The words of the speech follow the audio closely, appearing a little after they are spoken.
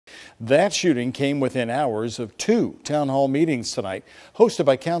That shooting came within hours of two town hall meetings tonight, hosted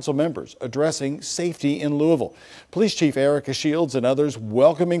by council members addressing safety in Louisville. Police Chief Erika Shields and others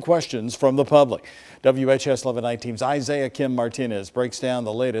welcoming questions from the public. WHS 1119's Isaiah Kim Martinez breaks down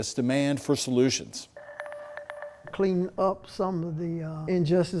the latest demand for solutions. Clean up some of the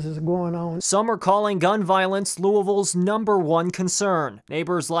injustices going on. Some are calling gun violence Louisville's #1 concern.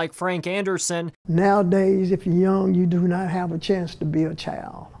 Neighbors like Frank Anderson. Nowadays, if you're young, you do not have a chance to be a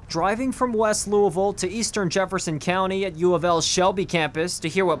child. Driving from West Louisville to eastern Jefferson County at U of L's Shelby campus to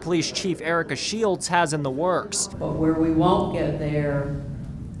hear what Police Chief Erika Shields has in the works. But where we won't get there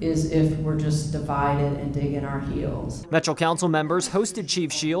is if we're just divided and digging our heels. Metro Council members hosted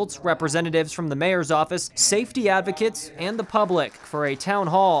Chief Shields, representatives from the mayor's office, safety advocates, and the public for a town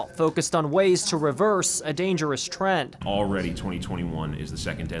hall focused on ways to reverse a dangerous trend. Already 2021 is the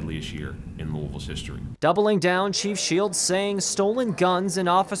second deadliest year in Louisville's history. Doubling down, Chief Shields saying stolen guns and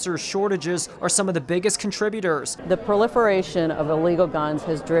officer shortages are some of the biggest contributors. The proliferation of illegal guns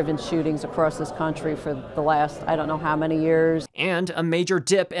has driven shootings across this country for the last, I don't know how many years. And a major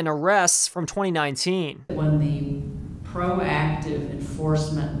dip in arrests from 2019. When the proactive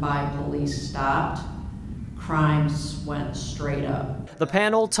enforcement by police stopped, crimes went straight up. The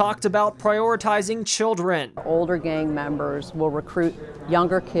panel talked about prioritizing children. Older gang members will recruit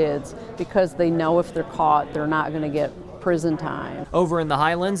younger kids because they know if they're caught, they're not going to get prison time. Over in the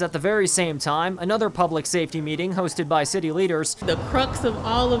Highlands, at the very same time, another public safety meeting hosted by city leaders. The crux of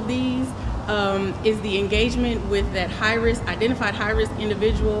all of these is the engagement with that identified high-risk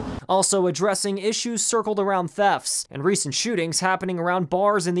individual. Also addressing issues circled around thefts and recent shootings happening around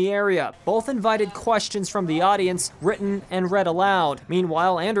bars in the area. Both invited questions from the audience, written and read aloud.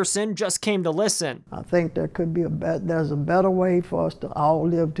 Meanwhile, Anderson just came to listen. I think there could be there's a better way for us to all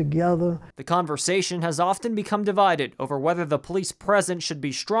live together. The conversation has often become divided over whether the police presence should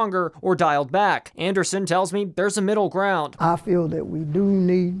be stronger or dialed back. Anderson tells me there's a middle ground. I feel that we do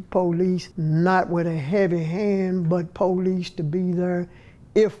need police, not with a heavy hand, but police to be there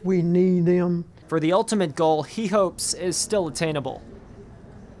if we need them. For the ultimate goal he hopes is still attainable.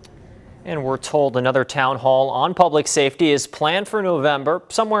 And we're told another town hall on public safety is planned for November,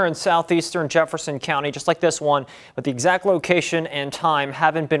 somewhere in southeastern Jefferson County, just like this one, but the exact location and time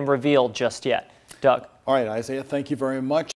haven't been revealed just yet. Doug. All right, Isaiah, thank you very much.